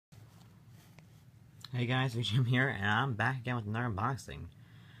Hey guys, Jim here, and I'm back again with another unboxing.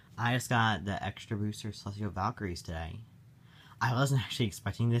 I just got the Extra Booster Celestial Valkyries today. I wasn't actually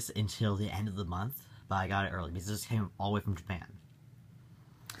expecting this until the end of the month, but I got it early because this came all the way from Japan.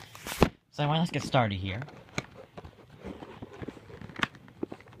 So anyway, let's get started here.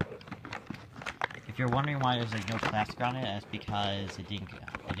 If you're wondering why there's like no plastic on it, that's because it didn't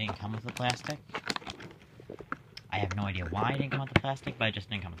come with the plastic. I have no idea why it didn't come with the plastic, but it just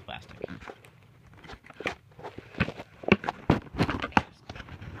didn't come with the plastic.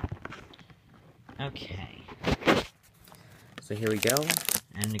 Okay, so here we go,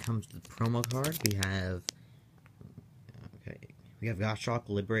 and it comes to the promo card. We have Goshawk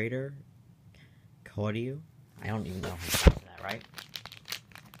Liberator, Cordio. I don't even know how to pronounce that right.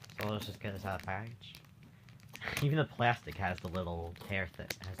 So let's just get this out of the package. Even the plastic has the little tear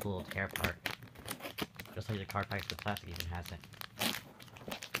part, just like the card package. The plastic even has it.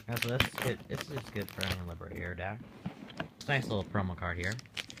 So this is good. This is good for any Liberator deck. It's a nice little promo card here.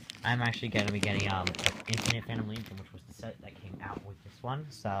 I'm actually going to be getting Infinite Phantom Legion, which was the set that came out with this one.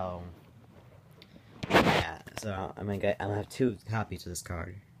 So yeah, so I'm gonna have 2 copies of this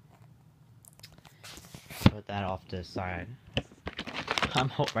card. Put that off to the side. I'm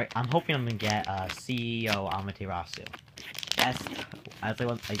hoping I'm gonna get CEO Amaterasu. That's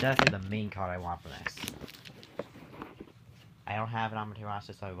the main card I want for this. I don't have an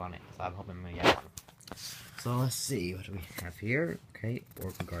Amaterasu, so I want it. So I'm hoping I'm gonna get one. So let's see, what do we have here? Okay,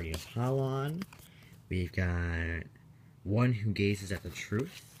 Oracle Guardian Pawan. We've got One Who Gazes at the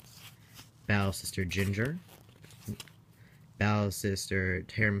Truth. Battle Sister Ginger. Battle Sister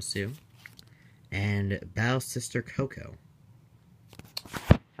Tiramisu. And Battle Sister Coco.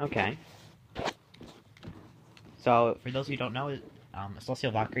 Okay. So, for those who don't know,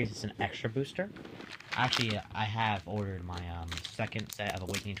 Celestial Valkyries is an extra booster. Actually, I have ordered my second set of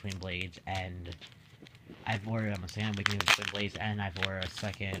Awakening Twin Blades, and I've ordered a second Awakening Twin Blades, and I've ordered a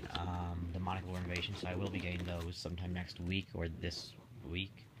second Demonic Lord Invasion, so I will be getting those sometime next week, or this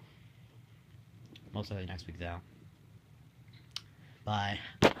week. Most likely next week, though. But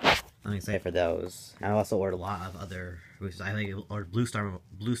I'm excited for those. I also ordered a lot of other boosters. I ordered Blue Storm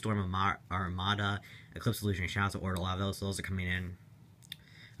Armada, Eclipse Illusion Shadows. I ordered a lot of those, so those are coming in.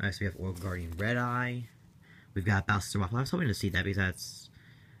 Next, we have Oracle Guardian Red Eye. We've got Battle Sister Waffle. I was hoping to see that because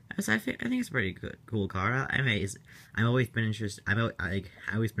I think it's a pretty cool card. Anyways, I've always been interested. I've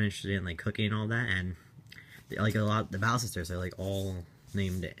always been interested in like cooking and all that, and like a lot the Battle Sisters are like all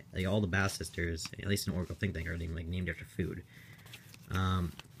named, like all the Battle Sisters, at least in Oracle Think Tank, are named after food.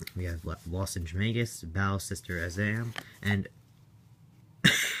 We have Lost in Jamagus, Battle Sister Azam, and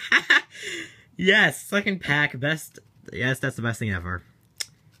yes, second pack, best. Yes, that's the best thing ever.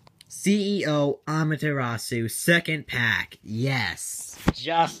 CEO Amaterasu, second pack. Yes.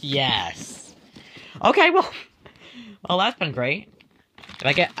 Just yes. Okay, well, that's been great. If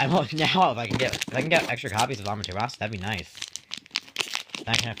I can get extra copies of Amaterasu, that'd be nice.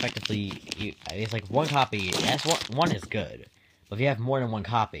 That can effectively, it's like 1 copy. Yes, one is good. But if you have more than 1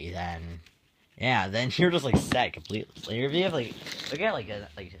 copy, then yeah, then you're just like set completely. If you have like, I get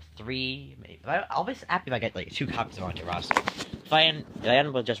like 3, maybe. I'll be happy if I get like 2 copies of Amaterasu. If I end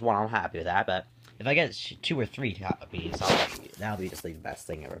up with just 1, I'm happy with that. But if I get 2 or 3 copies, that'll be just like the best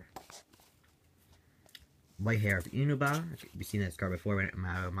thing ever. White Hair of Inuba. We've seen this card before in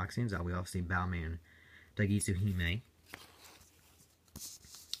my unboxings. We also see Balmain Dagisu Hime.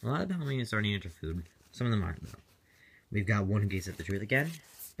 A lot of Balmains are named after food. Some of them aren't, though. We've got One Who Gazes at the Truth again.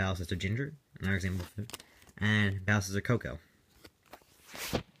 Battle Sister Ginger, another example of food. And Battle Sister Coco.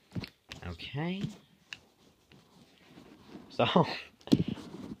 Okay. So,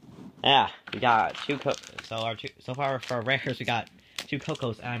 yeah, we got 2 so far for rares, we got 2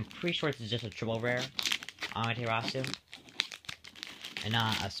 Cocos, and I'm pretty sure this is just a triple rare Amaterasu, and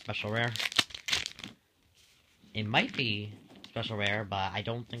not a special rare. It might be special rare, but I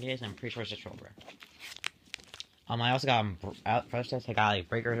don't think it is. I'm pretty sure it's just triple rare. I also got first test. I got like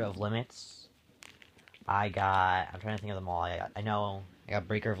Breaker of Limits. I'm trying to think of them all. I know I got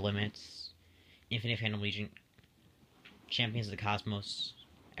Breaker of Limits, Infinite Phantom Legion, Champions of the Cosmos,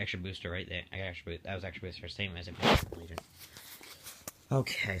 Extra Booster right there. I got Extra Booster. That was Extra Booster, same as Infinite Phantom Legion.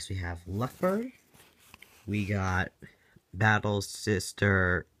 Okay, so we have Luckbird. We got Battle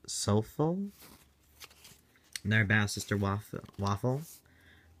Sister Soulful. Another Battle Sister Waffle.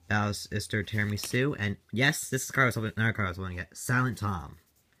 Battle Sister Tiramisu. And yes, another card I was hoping to get. Silent Tom.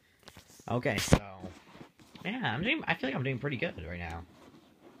 Okay, so yeah, I feel like I'm doing pretty good right now.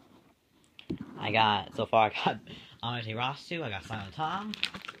 So far I got Amaterasu, I got Silent Tom.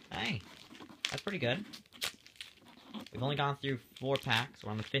 Hey, that's pretty good. We've only gone through 4 packs.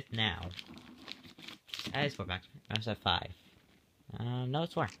 We're on the 5th now. That is 4 packs. I was at 5. No,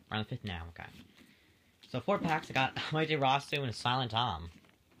 it's 4. We're on the 5th now. Okay. So 4 packs. I got Mighty Rastu and a Silent Tom.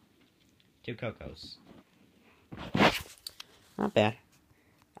 2 Cocos. Not bad.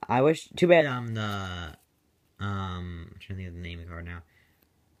 I wish. Too bad. I'm trying to think of the name of the card now.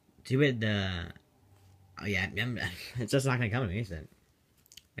 Too bad. Oh yeah, it's just not gonna come to me, is it?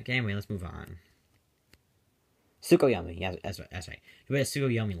 Okay, anyway, let's move on. Tsukuyomi, yeah, that's right. Too bad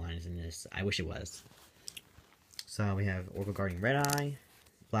Tsukuyomi line is in this. I wish it was. So we have Oracle Guardian Red Eye,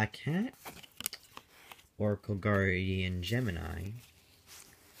 Black Cat, Oracle Guardian Gemini,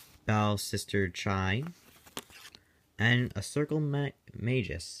 Battle Sister Chai, and a Circle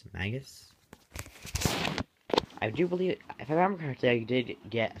Magus. I do believe, if I remember correctly, I did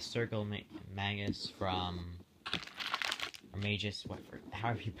get a Circle Magus from, or Magus,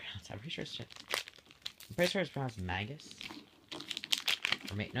 however you pronounce it. I'm pretty sure it's pronounced Magus.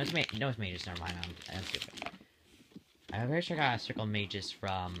 Or no, it's Magus, never mind, I'm stupid. I'm pretty sure I got a Circle Magus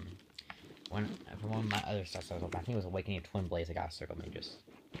from one of my other stuff I was open. I think it was Awakening of Twin Blades. I got a Circle Magus.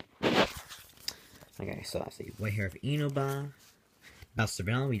 Okay, so let's see. White Hair of Inoba. About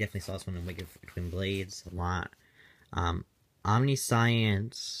Savannah, we definitely saw this one in Awakening of Twin Blades a lot.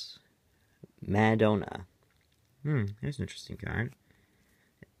 Omniscience Madonna. There's an interesting card.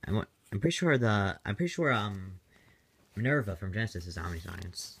 I'm pretty sure Minerva from Genesis is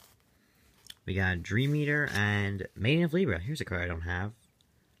Omniscience. We got Dream Eater and Maiden of Libra. Here's a card I don't have.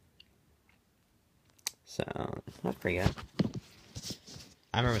 So, that's pretty good.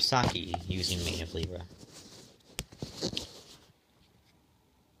 I remember Saki using Maiden of Libra.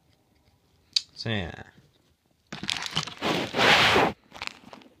 So, yeah.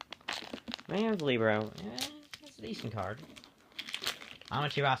 Maiden of Libra, that's a decent card.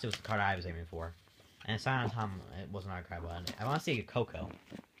 Amaterasu was the card I was aiming for. And Silent Tom, it wasn't our card, but I want to see a Coco.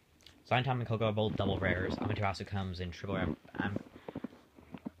 Silent Tom and Coco are both double rares. Amaterasu comes in triple rare. I'm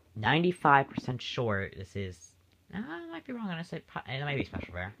 95% sure this is... I might be wrong, I'm gonna say it might be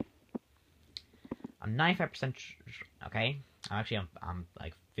special rare. I'm 95% okay. I'm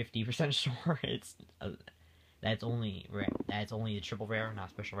like 50% sure it's... that's only the triple rare, not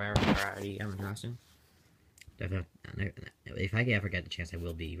special rare. Already Amaterasu. Definitely, if I ever get the chance, I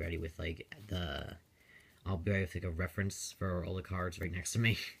will be ready with like I'll be ready with like a reference for all the cards right next to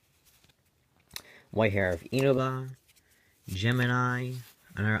me. White Hair of Inoba, Gemini,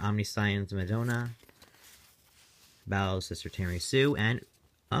 another Omniscience Madonna, Battle Sister Terisu, and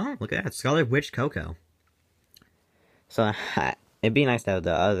oh, look at that, Scarlet Witch Coco. So it'd be nice to have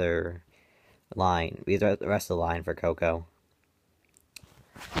the other line, the rest of the line for Coco.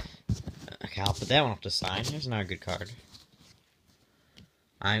 Okay, I'll put that one off to the side. Here's another good card.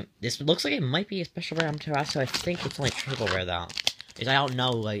 This looks like it might be a special rare Amaterasu. I think it's only triple rare though. Because I don't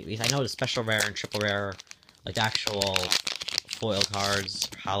know, like, because I know the special rare and triple rare, like the actual foil cards,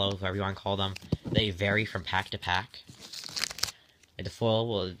 hollow, whatever you want to call them, they vary from pack to pack. Like the foil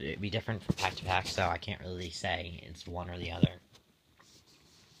will be different from pack to pack, so I can't really say it's one or the other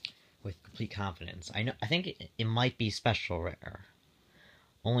with complete confidence. I think it might be special rare.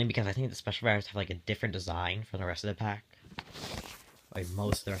 Only because I think the special rares have like a different design from the rest of the pack. Like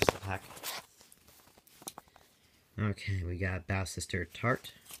most of the rest of the pack. Okay, we got Battle Sister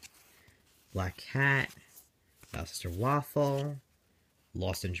Tart, Black Cat, Battle Sister Waffle,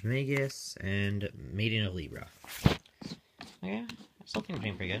 Lost in Magus, and Maiden of Libra. Okay, I still think we're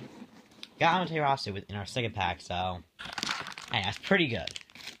doing pretty good. Got Amaterasu in our second pack, so hey, that's pretty good.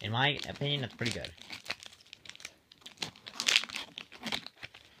 In my opinion, that's pretty good.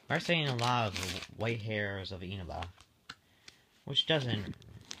 We're seeing a lot of White Hairs of Inoba, which doesn't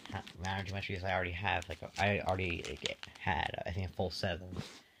matter too much because I already have, I think, a full set of them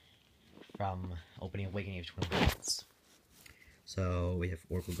from opening Awakening of Twin Blades. So we have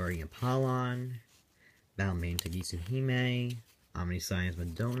Oracle Guardian Apollon, Battle Maiden Tagisu Hime, Omniscience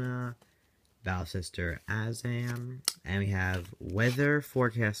Madonna, Battle Sister Azam, and we have Weather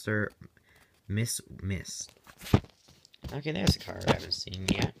Forecaster Miss Mist. Okay, there's a card I haven't seen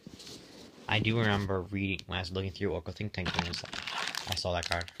yet. I do remember reading, when I was looking through Oracle Think Tank units, I saw that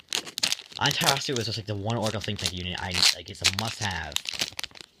card. Amaterasu was just like the one Oracle Think Tank unit it's a must-have.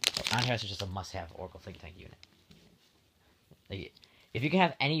 Amaterasu is just a must-have Oracle Think Tank unit. Like, if you can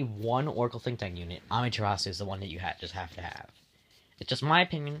have any one Oracle Think Tank unit, Amaterasu is the one that you just have to have. It's just my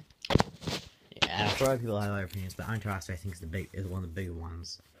opinion. Yeah, I'm sure other people have other opinions, but Amaterasu I think is one of the bigger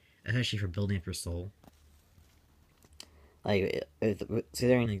ones. Especially for building up your soul. Like,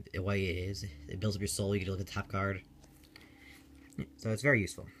 considering the way it is, it builds up your soul, you can look at the top card. So it's very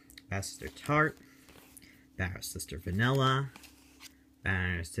useful. Battle Sister Tart, Battle Sister Vanilla,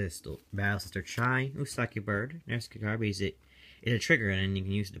 Battle Sister Chai, Usaki Bird. Next card, because it's a trigger, and then you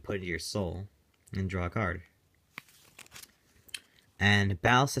can use it to put it to your soul and draw a card. And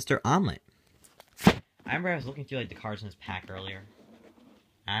Battle Sister Omelet. I remember I was looking through like the cards in this pack earlier.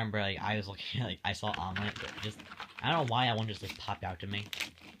 I remember like I was looking like I saw Omelet, but just I don't know why that one just like popped out to me.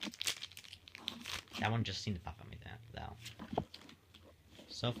 That one just seemed to pop at me though.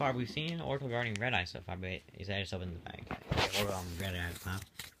 So far we've seen Oracle Guardian Red Eye so far, but is that just opened the bag? Oracle Red Eye at the top.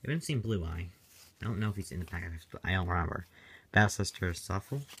 We haven't seen Blue Eye. I don't know if he's in the pack. I don't remember. Battle Sister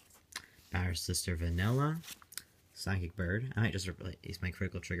Suffle. Battle Sister Vanilla. Psychic Bird. I might just replace my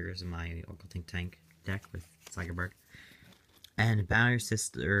critical triggers in my Oracle Think Tank deck with Psychic Bird. And Battle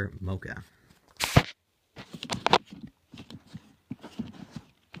Sister Mocha.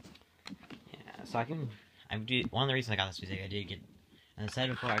 Yeah, so one of the reasons I got this music, I did get, and I said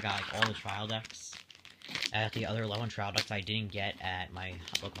before, I got like all the trial decks. I got the other 11 trial decks I didn't get at my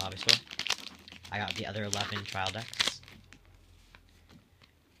local hobby store. I got the other 11 trial decks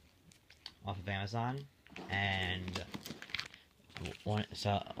off of Amazon, and the ones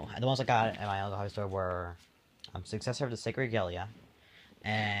I got at my local hobby store were Successor of the Sacred Regalia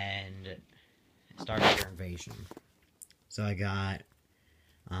and Stargazer Invasion. So I got,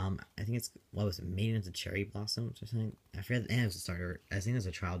 I think it's, what was it, Maidens of Cherry Blossoms or something? I forget, and it was a starter. I think it was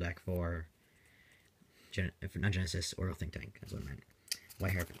a trial deck for not Genesis, Oracle Think Tank, that's what I meant.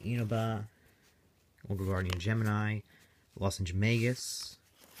 White Hair Inoba, Oracle Guardian Gemini, Lost in Jamagus,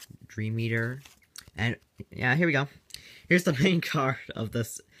 Dream Eater, and yeah, here we go. Here's the main card of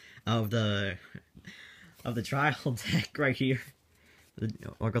this, of the trial deck right here. The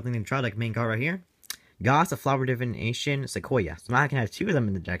Oracle Think Tank trial deck main card right here. Goss, a Flower Divination, Sequoia. So now I can have 2 of them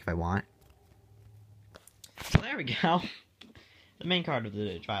in the deck if I want. So there we go. The main card of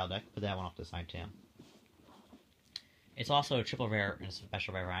the trial deck. Put that one off to the side too. It's also a triple rare and a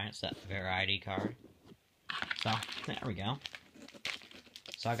special variety card. So there we go.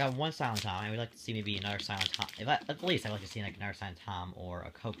 So I got one Silent Tom. I would like to see maybe another Silent Tom. At least I'd like to see like another Silent Tom or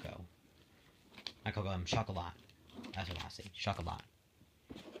a Coco. Not Coco, Chocolat. That's what I want to see. Chocolat.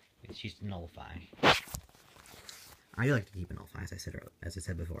 She's Nullify. I do like to keep a Nullify, as I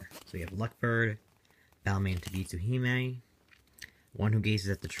said before. So we have Luckbird, Balmain Tabitsu Hime, One Who Gazes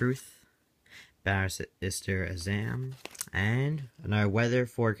at the Truth, Battle Sister Azam, and another Weather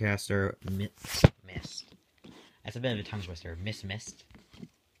Forecaster Mist. That's a bit of a tongue twister. Mist.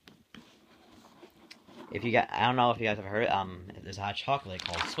 If you got, I don't know if you guys have heard it, there's a hot chocolate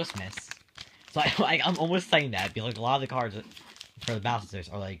called Swiss Miss. So I'm almost saying that, because like a lot of the cards for the Battle Sisters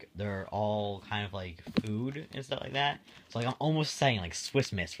are like, they're all kind of like food and stuff like that. So like I'm almost saying like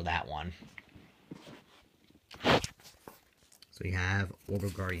Swiss Miss for that one. So we have Oracle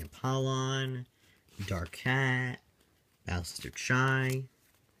Guardian Polon, Dark Cat, Battle Sister Chai,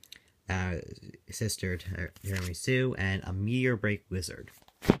 Sister Tiramisu, and a Meteor Break Wizard.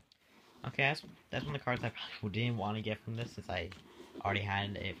 Okay, that's one of the cards I probably didn't want to get from this, since I already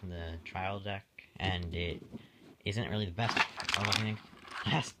had it from the trial deck, and it isn't really the best.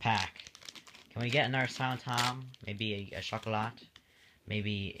 Last pack. Can we get another Silent Tom? Maybe a Chocolat?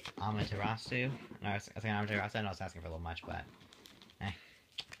 Maybe Amaterasu? No, I was saying Amaterasu. I know I was asking for a little much, but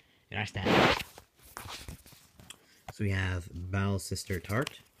you understand. So we have Battle Sister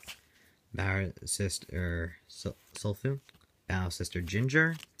Tart, Battle Sister Sulfu, Battle Sister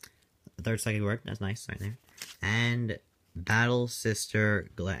Ginger, the third psychic word, that's nice right there, and Battle Sister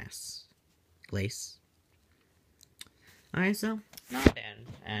Glace. Alright, so not bad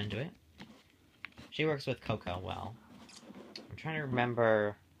into it. She works with Coco well. I'm trying to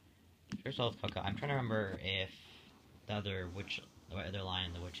remember. First of all, with Coco, I'm trying to remember if the other line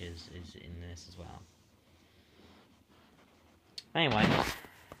in the witches is in this as well. Anyway,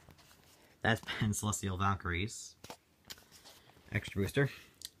 that's Celestial Valkyries. Extra Booster.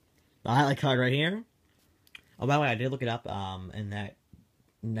 The highlight card right here. Oh, by the way, I did look it up, and that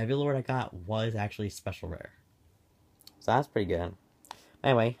Nebula Lord I got was actually special rare. So that's pretty good.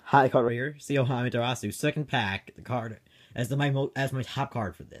 Anyway, highlight card right here. Seo Amaterasu, second pack. The card as my top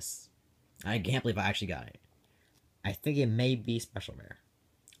card for this. I can't believe I actually got it. I think it may be special rare.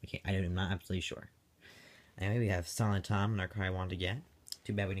 I'm not absolutely sure. Anyway, we have Silent Tom, another card I wanted to get.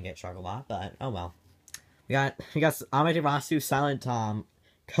 Too bad we didn't get Chocolat, but oh well. We got Amaterasu, Silent Tom,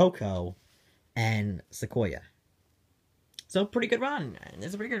 Coco, and Sequoia. So pretty good run.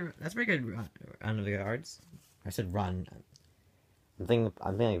 That's a pretty good run of the cards. I said run. I'm thinking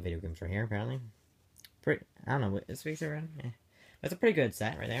like video games right here, apparently. I don't know, it's a run. Yeah. That's a pretty good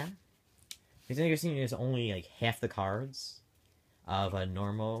set right there. Because you're seeing there's only like half the cards of a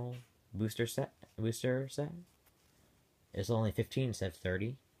normal booster set. It's only 15 instead of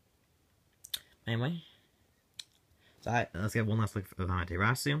 30. Anyway. So let's get one last look at my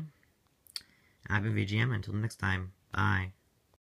Terrasium. I've been VGM. Until next time. Bye.